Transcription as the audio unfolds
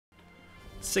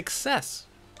Success.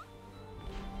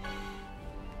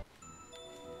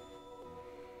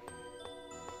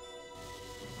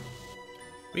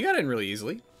 We got in really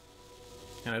easily.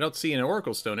 And I don't see an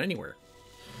Oracle Stone anywhere.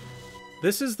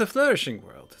 This is the Flourishing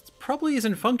World. It probably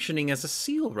isn't functioning as a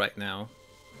seal right now.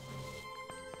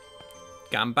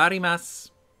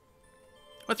 Gambarimasu.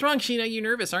 What's wrong, Sheena? You're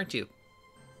nervous, aren't you?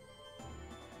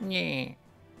 Yeah.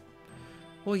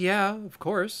 Well, yeah, of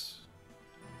course.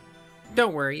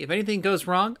 Don't worry. If anything goes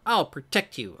wrong, I'll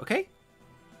protect you, okay?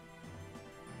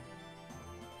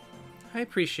 I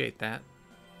appreciate that.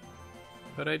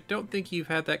 But I don't think you've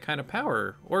had that kind of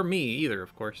power. Or me, either,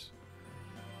 of course.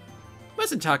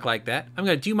 Mustn't talk like that. I'm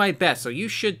gonna do my best, so you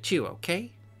should too,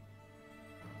 okay?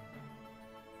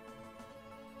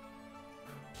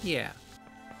 Yeah.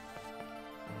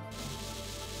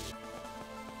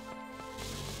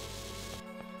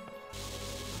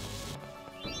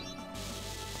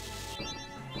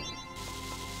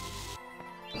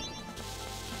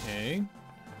 Okay.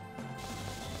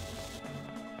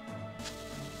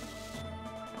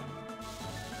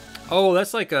 Oh,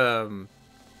 that's like what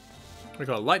do you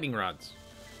call it? Lightning rods.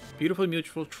 Beautiful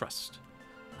mutual trust.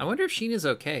 I wonder if Sheena's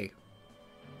okay.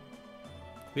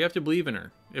 We have to believe in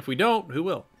her. If we don't, who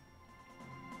will?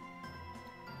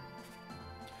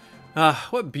 Ah,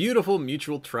 what beautiful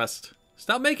mutual trust.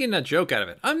 Stop making a joke out of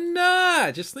it. I'm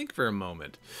not! Just think for a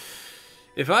moment.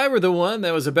 If I were the one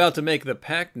that was about to make the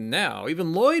pact now,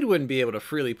 even Lloyd wouldn't be able to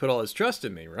freely put all his trust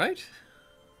in me, right?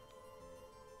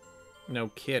 No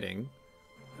kidding.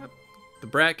 The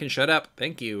brat can shut up.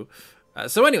 Thank you.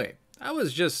 So anyway, I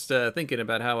was just thinking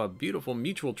about how a beautiful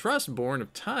mutual trust born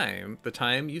of time, the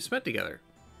time you spent together.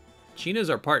 Sheena's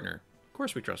our partner. Of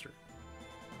course we trust her.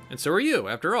 And so are you,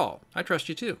 after all. I trust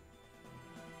you too.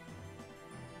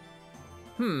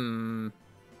 Can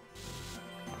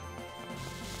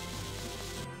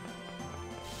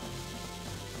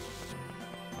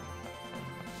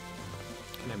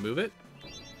I move it?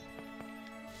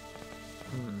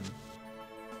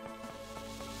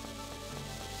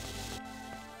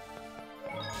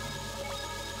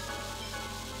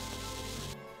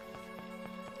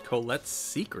 Colette's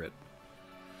secret.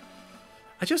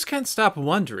 I just can't stop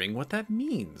wondering what that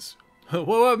means.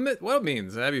 What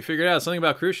means? Have you figured out something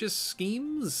about Crucius'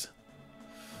 schemes?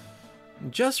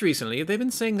 Just recently, they've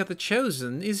been saying that the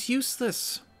Chosen is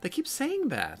useless. They keep saying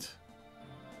that.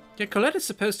 Yet Colette is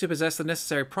supposed to possess the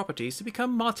necessary properties to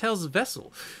become Martel's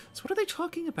vessel. So what are they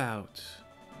talking about?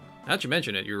 Now that you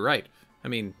mention it, you're right. I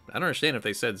mean, I don't understand if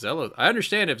they said Zealous. I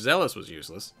understand if Zealous was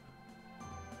useless.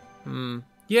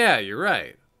 Yeah, you're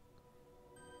right.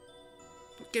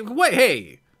 Wait,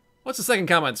 hey! What's the second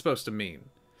comment supposed to mean?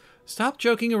 Stop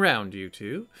joking around, you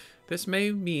two. This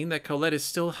may mean that Colette is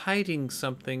still hiding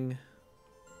something.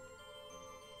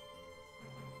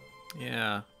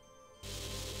 Yeah.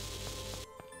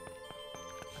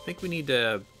 I think we need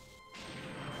to...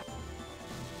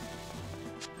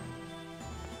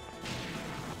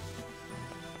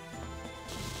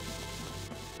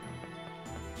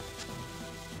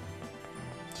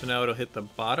 So now it'll hit the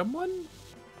bottom one?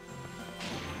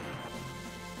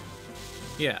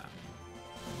 Yeah.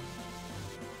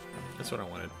 That's what I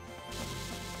wanted.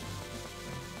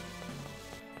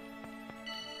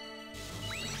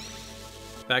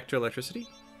 Back to electricity?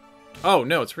 Oh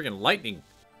no, it's freaking lightning.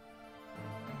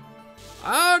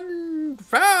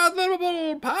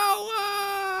 Unfathomable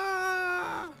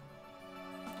power!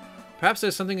 Perhaps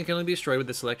there's something that can only be destroyed with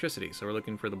this electricity, so we're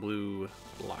looking for the blue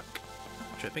block,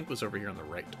 which I think was over here on the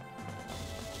right.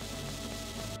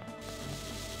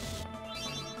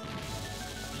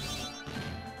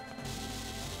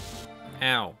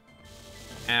 Ow.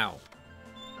 Ow.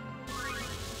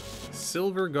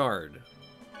 Silver Guard.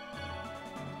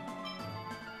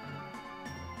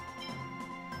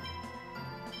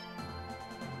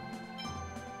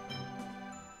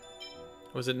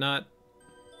 Was it not?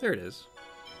 There it is.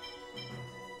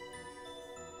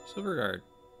 Silver Guard.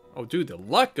 Oh, dude, the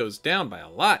luck goes down by a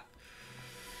lot.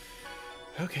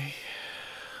 Okay.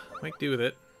 Make do with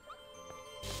it.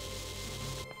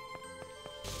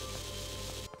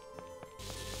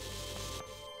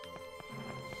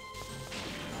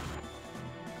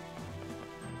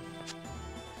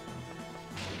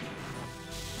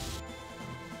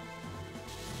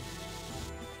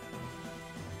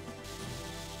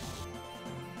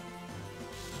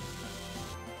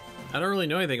 I don't really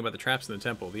know anything about the traps in the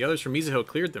temple. The others from Mizuho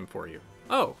cleared them for you.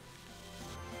 Oh.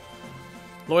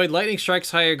 Lloyd, lightning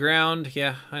strikes higher ground.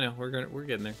 Yeah, I know. We're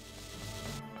getting there.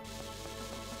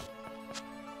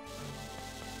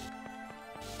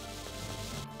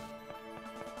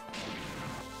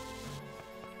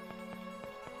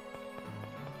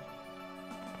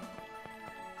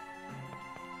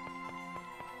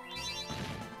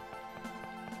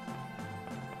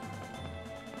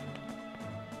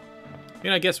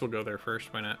 I guess we'll go there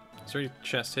first. Why not? Is there any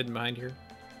chest hidden behind here?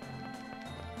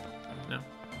 No.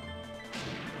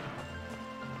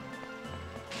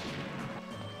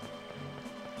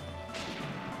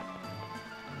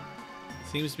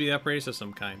 Seems to be the apparatus of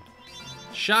some kind.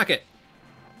 Shock it!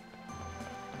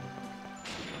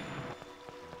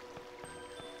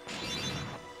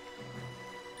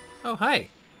 Oh, hi.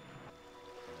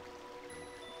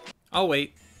 I'll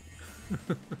wait.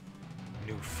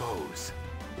 New foes.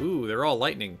 Ooh, they're all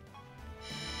lightning.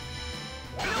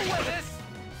 Deal with this.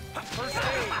 First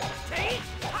aid.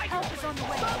 Help is on the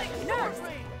way. Nurse!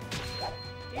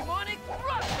 Demonic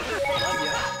rush.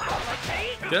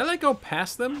 Did I like go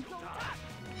past them?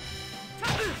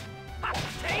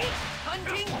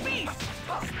 Hunting beast.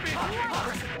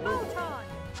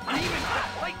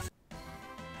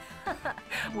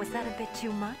 Was that a bit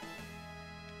too much?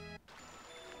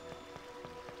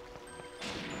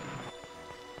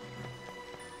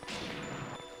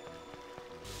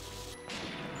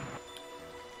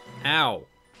 Ow.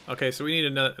 Okay, so we need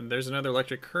another. There's another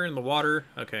electric current in the water.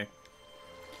 Okay.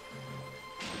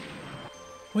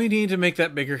 We need to make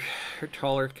that bigger or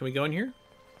taller. Can we go in here?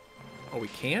 Oh, we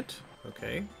can't?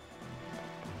 Okay.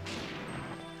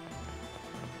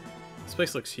 This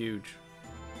place looks huge.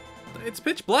 It's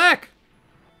pitch black!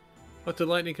 Let the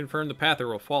lightning confirm the path or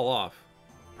will fall off.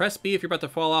 Press B if you're about to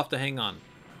fall off to hang on.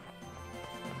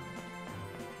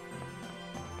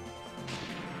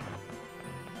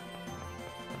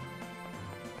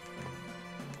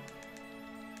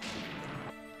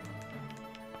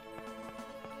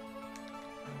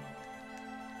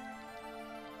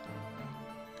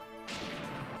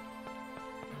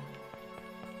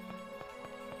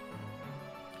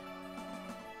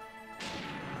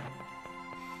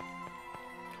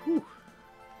 Whew.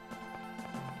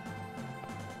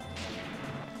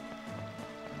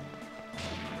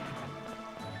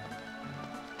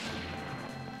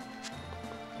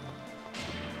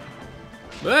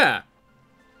 Ah!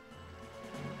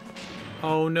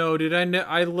 Oh no, did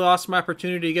I lost my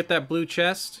opportunity to get that blue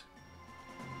chest?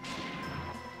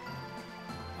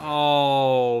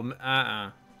 Oh,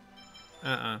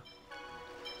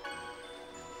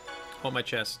 Hold my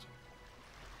chest.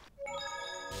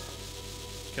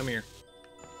 Come here.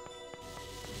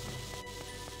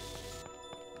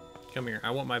 Come here.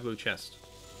 I want my blue chest.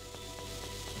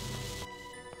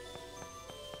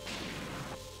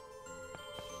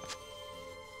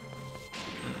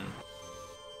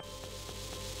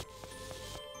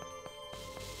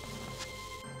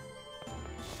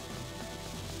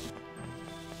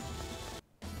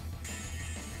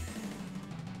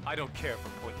 I don't care for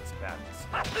pointless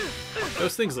battles.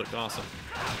 Those things looked awesome.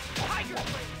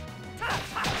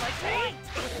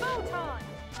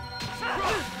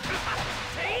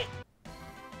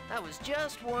 I was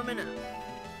just warming up.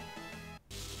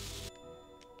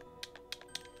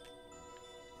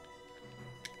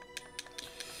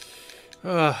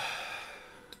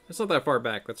 It's not that far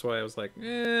back. That's why I was like,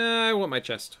 I want my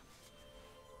chest.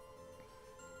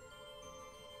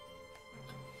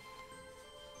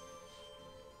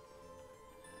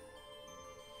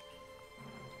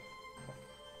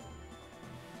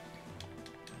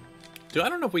 I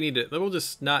don't know if we need to. We'll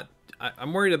just not.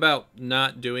 I'm worried about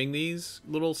not doing these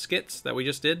little skits that we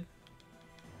just did,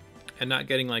 and not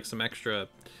getting like some extra,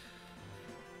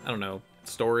 I don't know,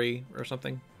 story or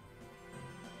something.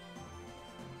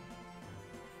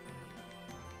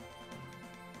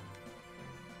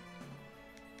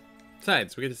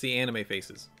 Besides, we get to see anime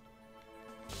faces.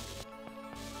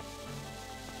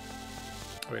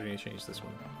 Wait, I need to change this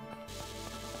one.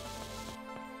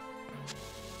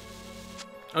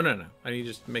 Oh, no. I need to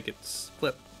just make it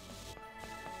flip.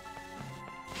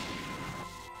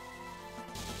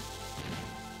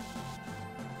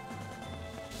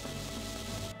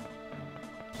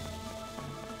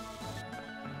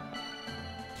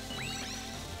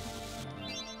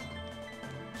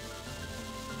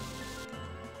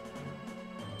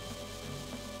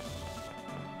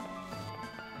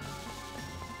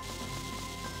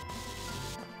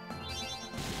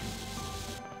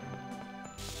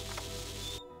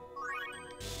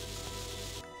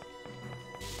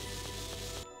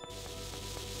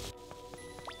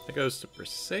 That goes to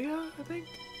Presea, I think?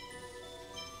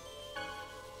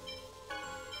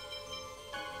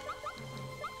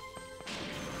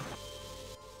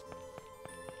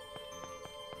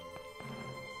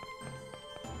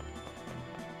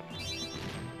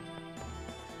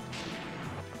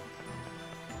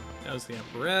 That was the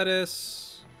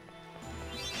apparatus.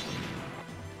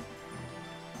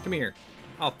 Come here.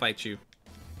 I'll fight you.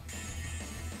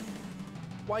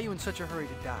 Why are you in such a hurry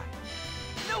to die?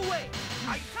 No way!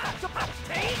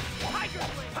 Take Tiger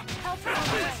Blade! Help is on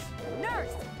the way.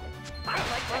 Nurse! I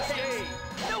like my things!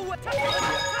 No way!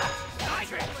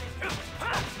 Tiger Blade!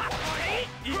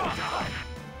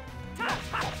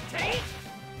 Take! Take!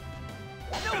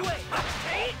 No way!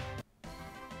 Take!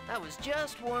 That was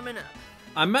just warming up.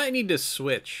 I might need to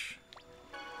switch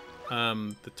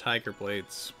the Tiger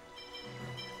Blades.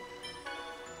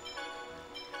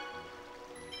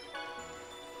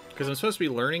 Because I'm supposed to be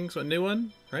learning a new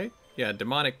one, right? Yeah,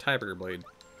 Demonic Tiger Blade.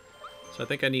 So I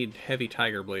think I need Heavy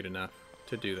Tiger Blade enough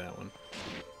to do that one.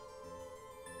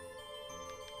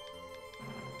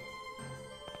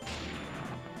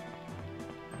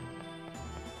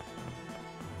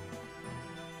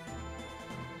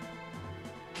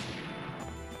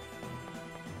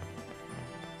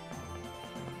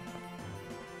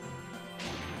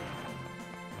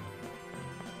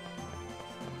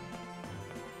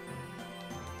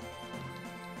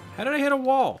 How did I hit a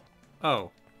wall?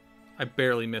 Oh, I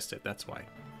barely missed it. That's why.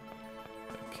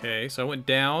 Okay, so I went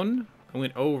down. I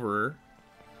went over.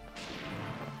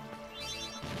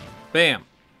 Bam.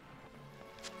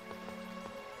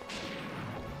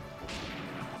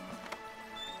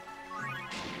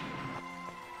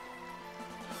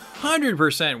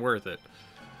 %100% worth it.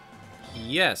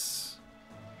 Yes.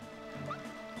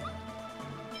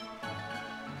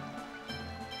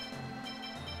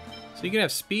 So you can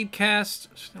have speed cast.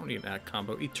 I don't need that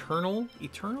combo. Eternal.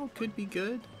 Eternal could be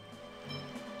good.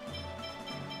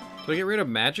 Do I get rid of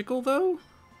magical though?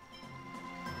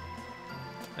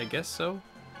 I guess so.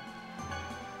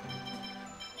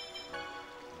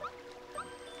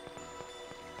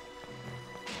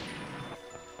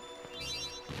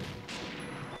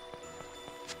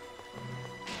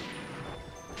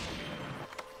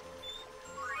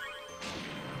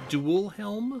 Dual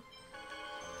helm?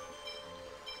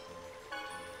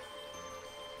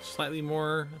 Slightly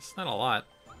more. It's not a lot.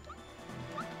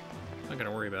 Not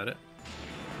gonna worry about it.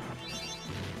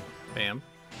 Bam.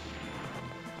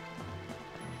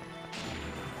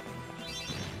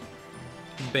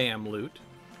 Bam loot.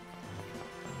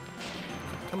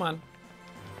 Come on.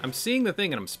 I'm seeing the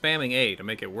thing and I'm spamming A to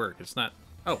make it work. It's not.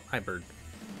 Oh, hi bird.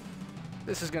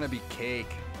 This is gonna be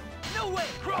cake. No way!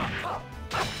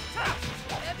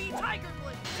 Heavy Tiger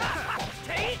Blade!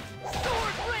 Take!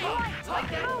 Sword Blade! Like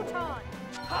that! Proton!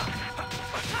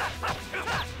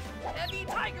 Heavy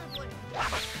Tiger Blade!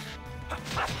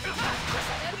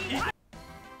 Heavy Tiger...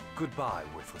 Goodbye,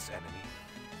 worthless enemy.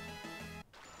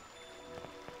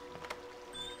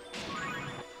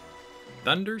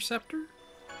 Thunder Scepter?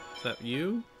 Is that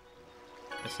you?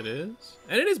 Yes, it is.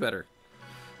 And it is better.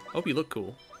 Hope you look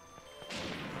cool.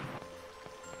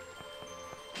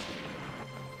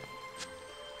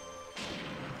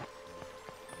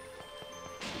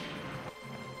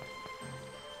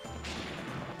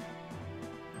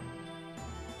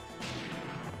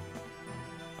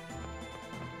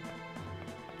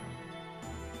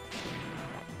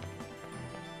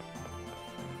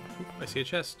 I see a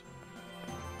chest.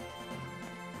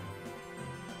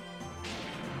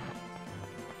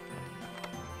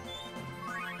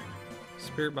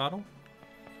 Spirit bottle.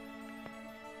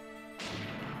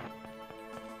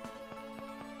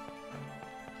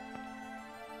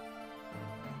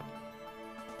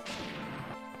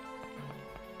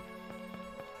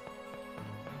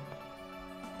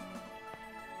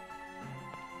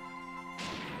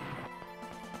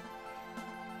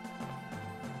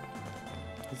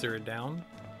 Is there a down?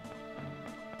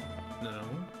 No.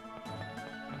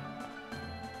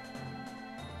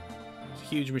 It's a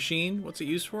huge machine. What's it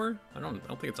used for? I don't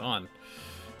think it's on.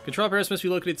 Control apparatus must be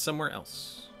located somewhere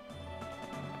else.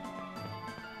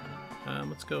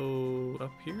 Let's go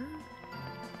up here.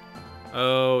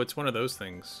 Oh, it's one of those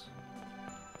things.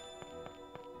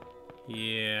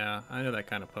 Yeah, I know that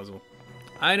kind of puzzle.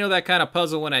 I know that kind of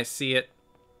puzzle when I see it.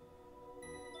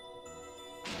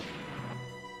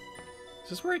 Is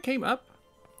this where it came up?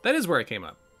 That is where it came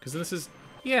up. Because this is...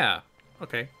 Yeah.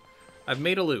 Okay. I've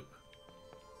made a loop.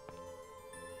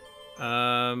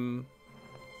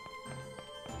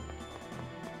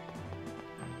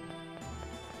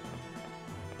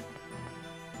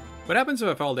 What happens if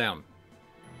I fall down?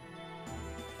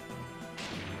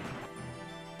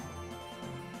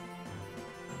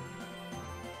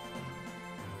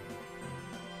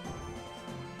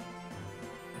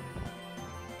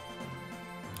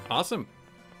 Awesome.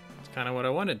 That's kind of what I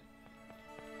wanted.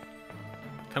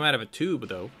 Come out of a tube,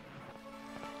 though.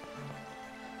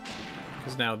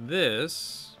 Because now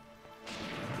this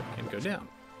can go down.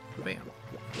 Bam.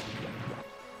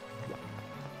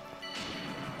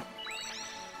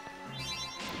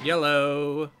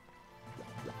 Yellow.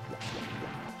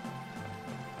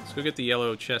 Let's go get the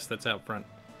yellow chest that's out front.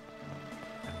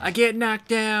 I get knocked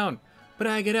down, but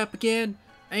I get up again.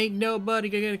 Ain't nobody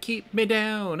gonna keep me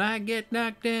down. I get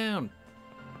knocked down.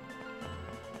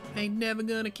 Ain't never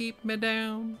gonna keep me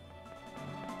down.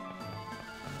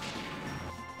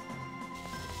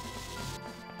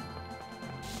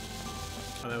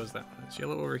 Oh, that was that one. It's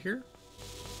yellow over here.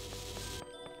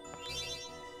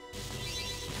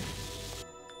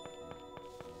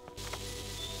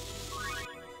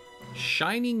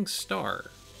 Shining Star.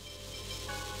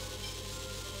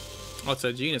 Oh, it's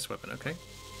a Genus weapon, okay.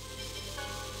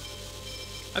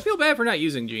 I feel bad for not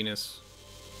using Genus.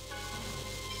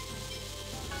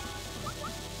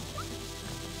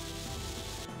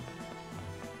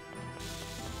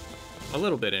 A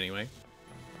little bit, anyway.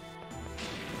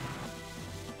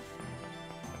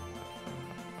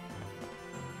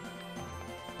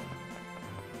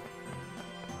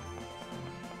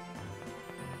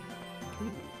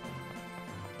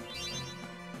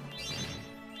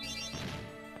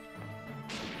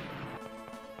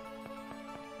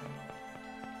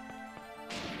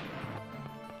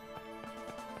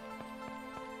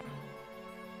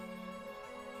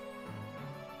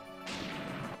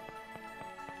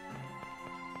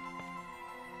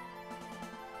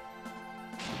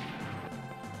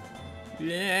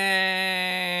 Yeah.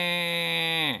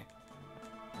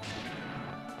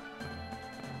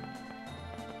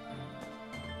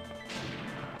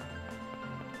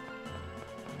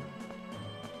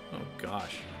 Oh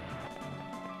gosh.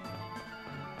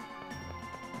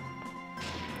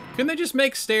 Couldn't they just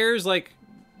make stairs like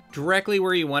directly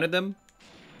where you wanted them?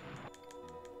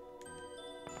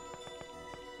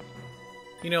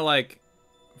 You know, like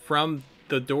from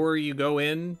the door you go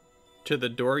in to the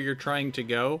door you're trying to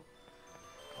go.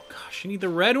 Oh gosh, you need the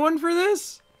red one for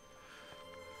this?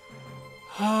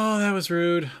 Oh, that was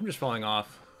rude. I'm just falling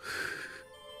off.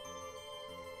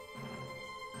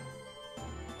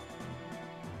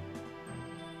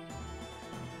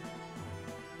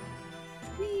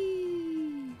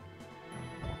 Whee!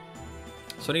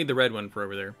 So I need the red one for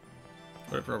over there.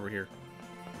 What for over here?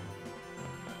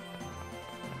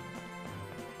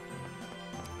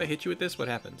 If I hit you with this, what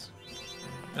happens?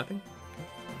 Nothing? Okay.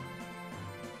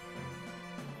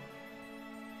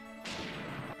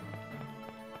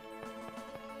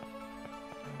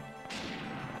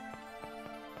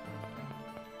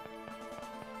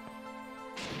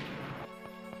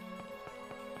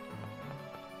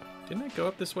 Didn't I go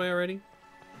up this way already?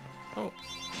 Oh.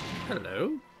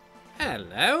 Hello?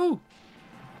 Hello?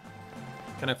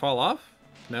 Can I fall off?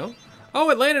 No? Oh,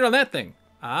 it landed on that thing.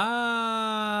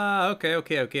 Ah,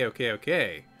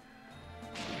 okay.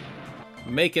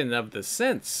 Making of the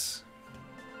sense.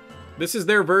 This is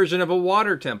their version of a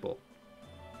water temple.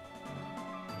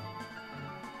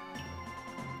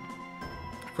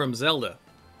 From Zelda.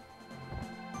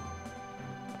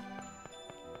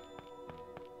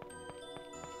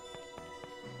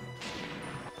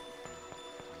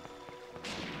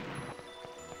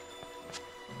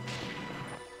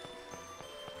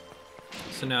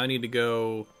 So now I need to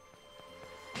go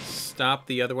stop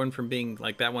the other one from being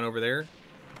like that one over there.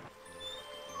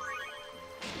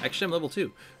 Actually, I'm level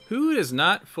 2. Who is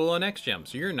not full on X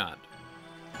gems? You're not.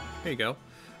 Here you go.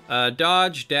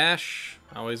 Dodge, dash.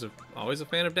 Always a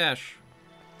fan of dash.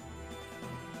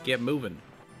 Get moving.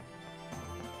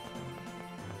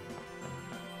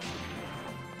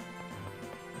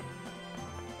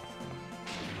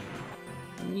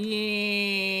 Yeah.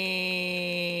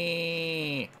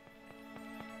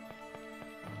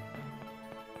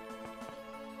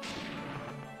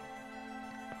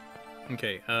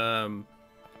 Okay,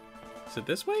 is it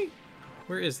this way?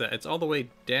 Where is that? It's all the way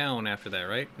down after that,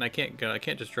 right? And I can't go, I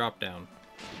can't just drop down.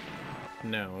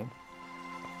 No.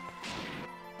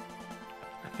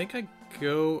 I think I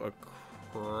go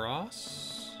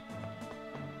across?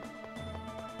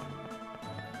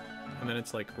 And then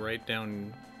it's like right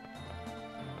down.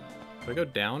 Do I go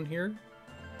down here?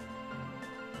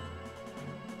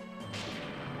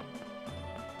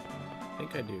 I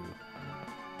think I do.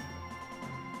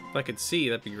 If I could see,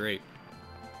 that'd be great.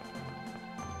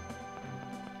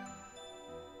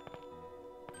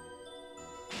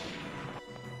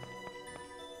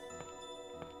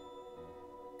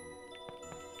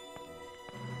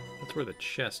 That's where the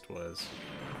chest was.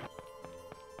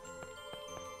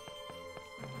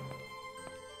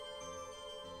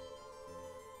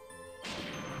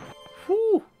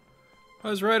 Whew! I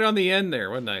was right on the end there,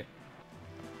 wasn't I?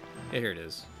 Yeah, here it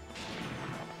is.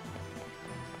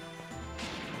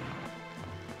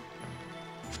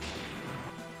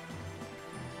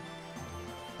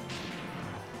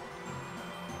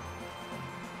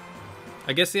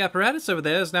 I guess the apparatus over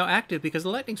there is now active because of the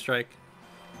lightning strike.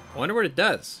 I wonder what it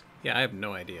does. Yeah, I have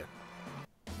no idea.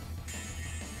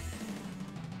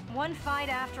 One fight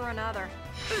after another.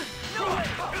 No way!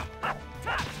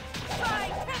 Side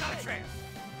Not a chance!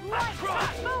 Light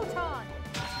photon.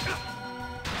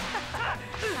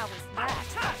 How was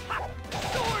that?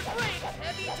 Sword blade!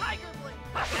 Heavy tiger blade!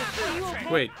 Are you okay?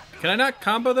 Wait, can I not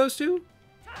combo those two?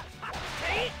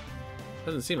 Hey!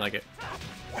 Doesn't seem like it.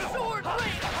 Sword blade!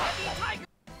 Heavy tiger!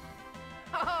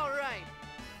 All right.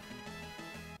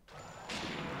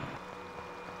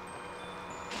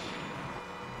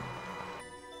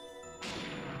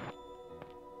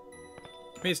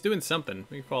 I mean, it's doing something.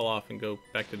 We can fall off and go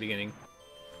back to the beginning.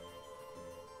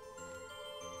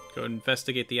 Go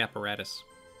investigate the apparatus.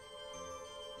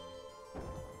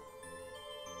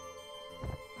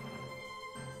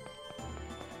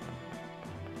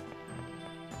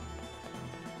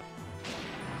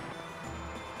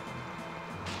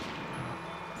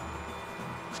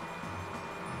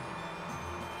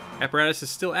 Apparatus is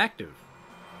still active.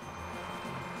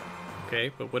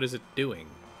 Okay, but what is it doing?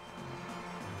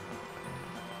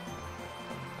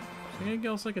 Is there anything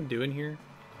else I can do in here?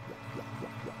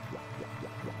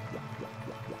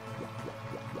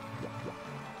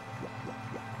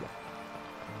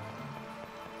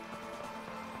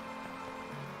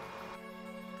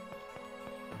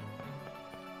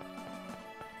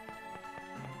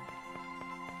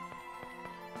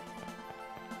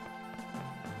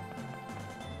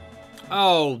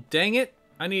 Oh, dang it.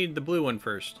 I need the blue one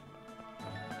first.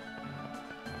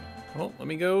 Well, let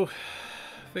me go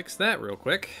fix that real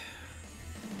quick.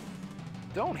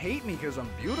 Don't hate me because I'm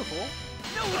beautiful.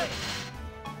 No way!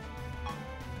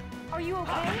 Are you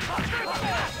okay?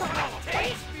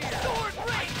 Hey! Sword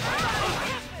blade!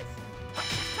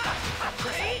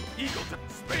 Hey! Eagle dot!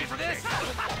 Spade for this!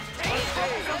 Hey!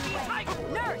 Heavy tiger!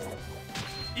 Nurse.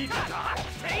 Eagle dot!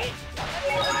 Hey!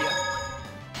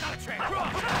 Not a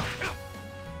chance!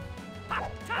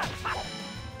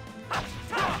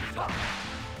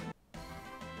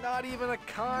 Not even a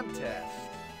contest.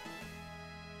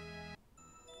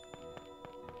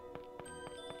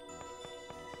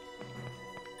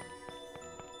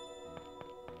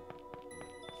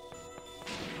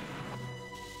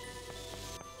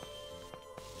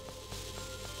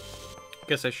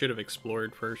 Guess I should have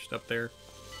explored first up there.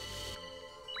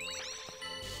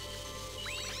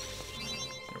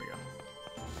 There we go.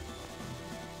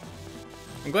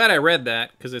 I'm glad I read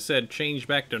that, because it said change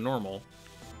back to normal.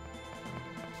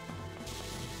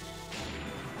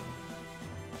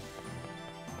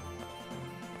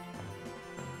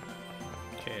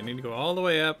 Okay, I need to go all the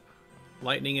way up,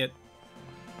 lightning it.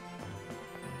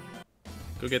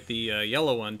 Go get the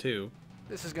yellow one, too.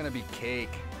 This is gonna be cake.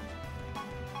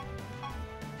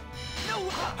 No!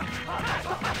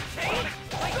 Hey!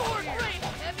 Sword blade!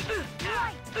 Heavy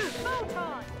Light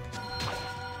photon.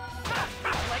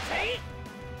 like hey!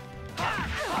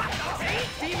 Hey!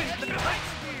 Demon light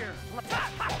spear!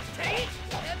 Hey!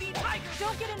 Heavy tiger!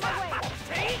 Don't get in my way.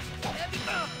 Hey! Heavy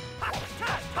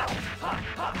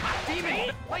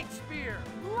demon light spear!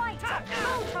 Light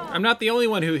photon. I'm not the only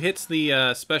one who hits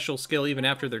the special skill even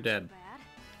after they're dead. Bad.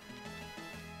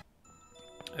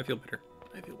 I feel better.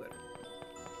 I feel better.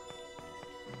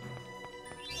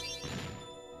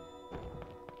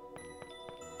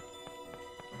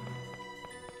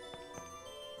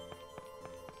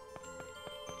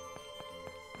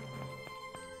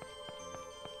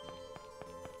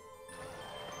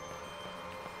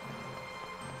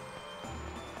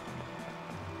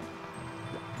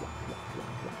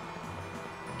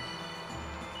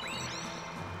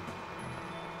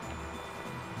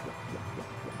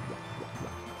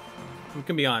 We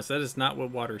can be honest, that is not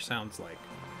what water sounds like.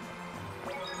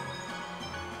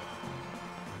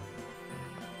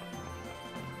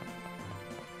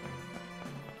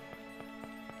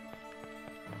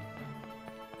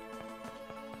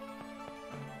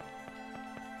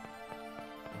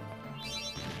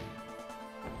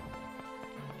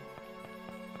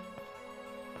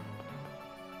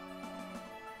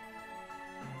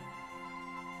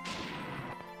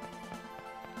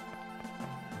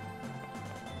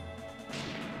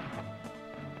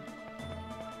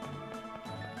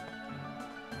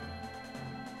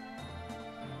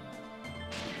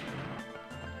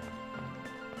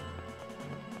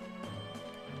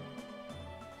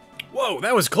 Whoa,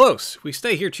 that was close. If we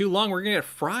stay here too long, we're gonna get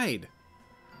fried.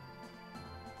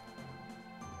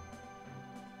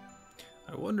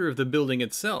 I wonder if the building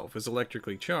itself is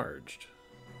electrically charged.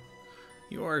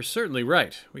 You are certainly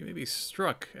right. We may be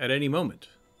struck at any moment.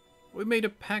 We made a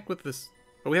pact with this,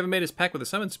 but we haven't made his pact with the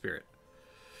summon spirit.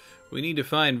 We need to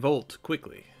find Volt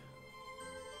quickly.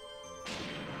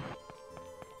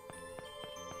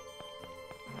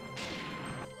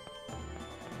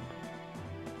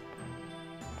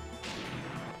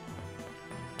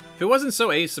 If it wasn't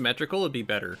so asymmetrical, it'd be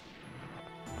better.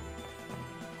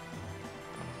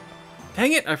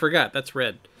 Dang it, I forgot. That's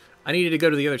red. I needed to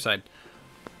go to the other side.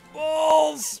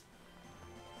 Balls!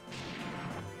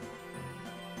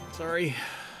 Sorry.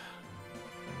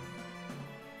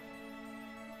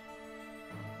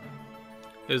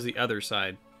 There's the other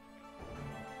side.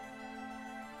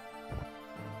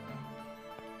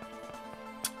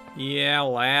 Yeah,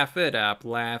 laugh it up,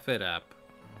 laugh it up.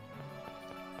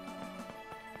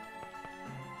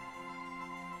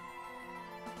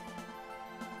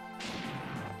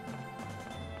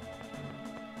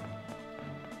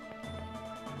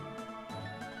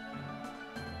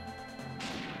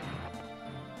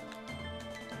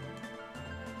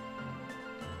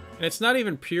 And it's not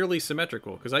even purely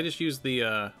symmetrical, because I just used the,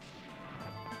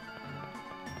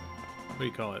 what do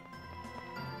you call it?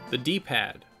 The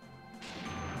D-pad.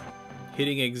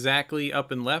 Hitting exactly up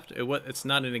and left, it's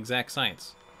not an exact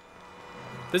science.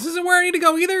 This isn't where I need to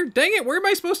go either! Dang it, where am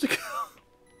I supposed to go?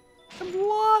 I'm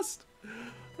lost!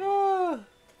 Ah.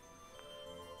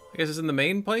 I guess it's in the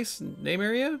main place, name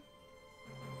area?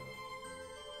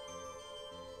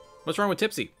 What's wrong with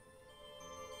Tipsy?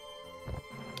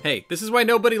 Hey, this is why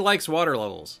nobody likes water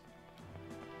levels.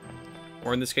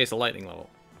 Or in this case, a lightning level.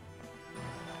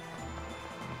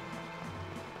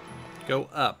 Go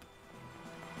up.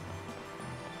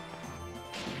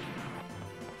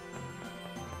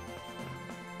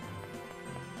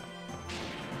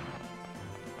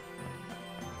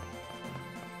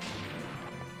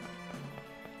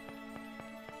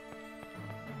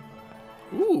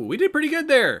 Ooh, we did pretty good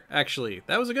there, actually.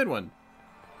 That was a good one.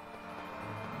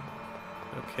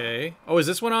 Okay. Oh, is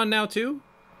this one on now, too?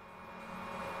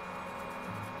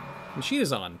 Machine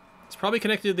is on. It's probably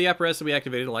connected to the apparatus that we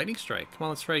activated a lightning strike. Come on,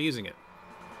 let's try using it.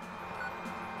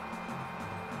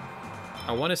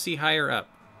 I want to see higher up.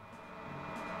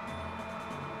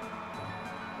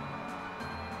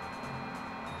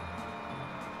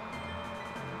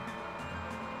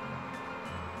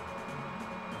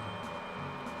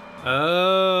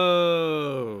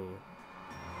 Oh.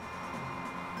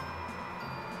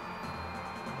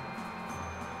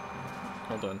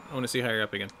 Hold on. I want to see higher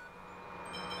up again.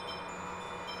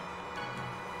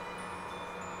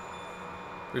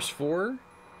 There's 4.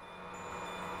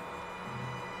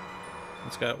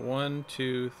 It's got 1,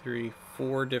 2, 3,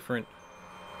 4 different...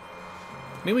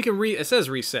 I mean, we can it says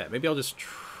reset. Maybe I'll just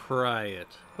try it.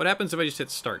 What happens if I just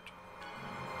hit start?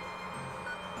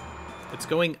 It's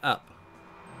going up.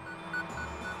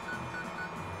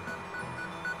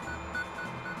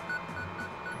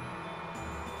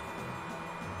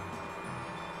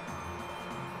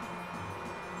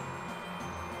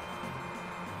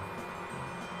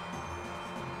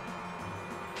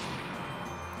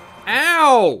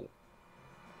 Ow!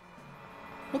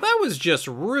 Well, that was just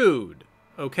rude,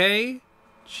 okay?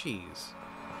 Jeez.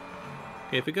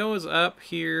 Okay, if it goes up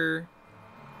here,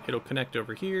 it'll connect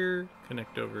over here,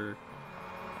 connect over...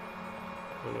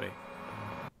 Go away.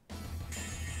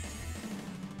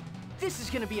 This is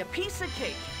gonna be a piece of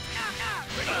cake.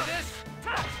 Ready for this?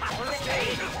 First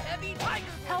aid. Heavy tiger.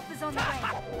 Help is on the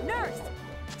way. Nurse!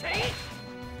 Take.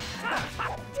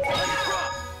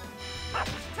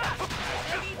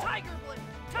 Heavy tiger blade.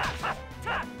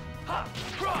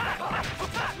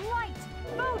 Light!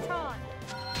 Photon!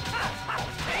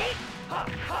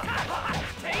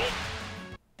 Take.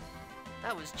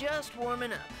 That was just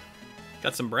warming up.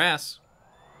 Got some brass.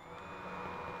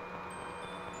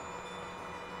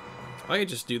 I could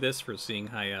just do this for seeing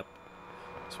high up.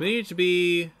 So we need it to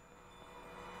be...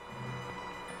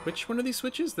 Which one of these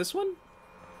switches? This one?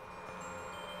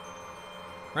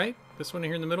 Right? This one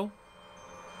here in the middle?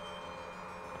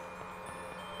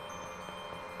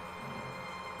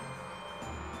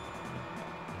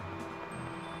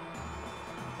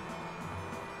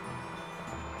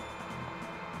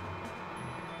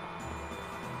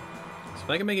 So if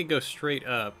I can make it go straight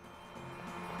up,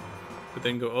 but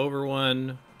then go over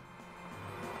one,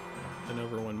 then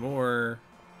over one more,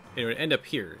 it would end up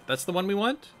here. That's the one we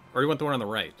want? Or we want the one on the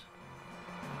right?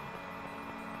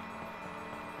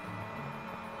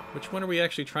 Which one are we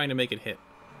actually trying to make it hit?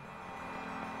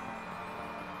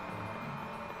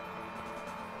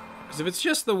 Because if it's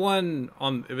just the one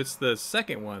on... If it's the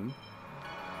second one...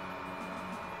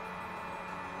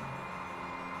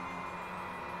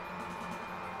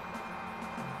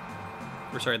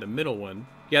 Or sorry, the middle one.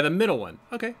 Yeah, the middle one.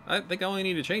 Okay, I think I only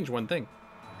need to change one thing.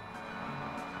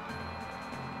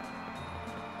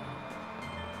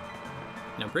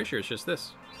 I'm pretty sure it's just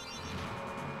this.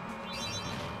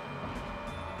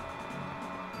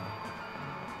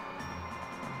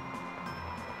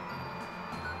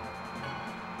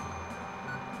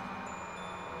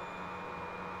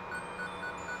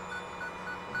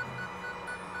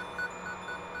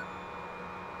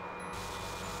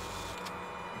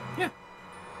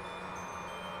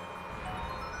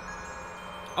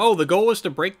 Oh, the goal was to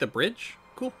break the bridge?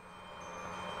 Cool.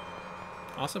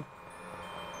 Awesome.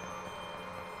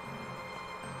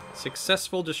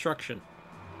 Successful destruction.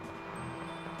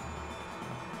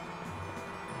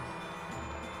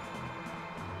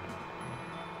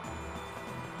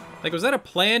 Like, was that a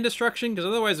planned destruction? Because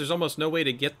otherwise there's almost no way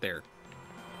to get there.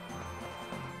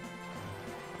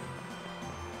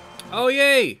 Oh,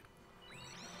 yay!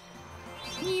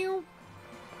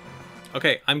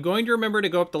 Okay, I'm going to remember to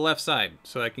go up the left side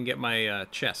so I can get my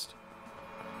chest.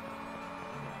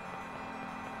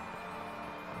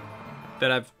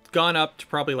 That I've gone up to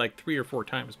probably like 3 or 4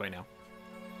 times by now.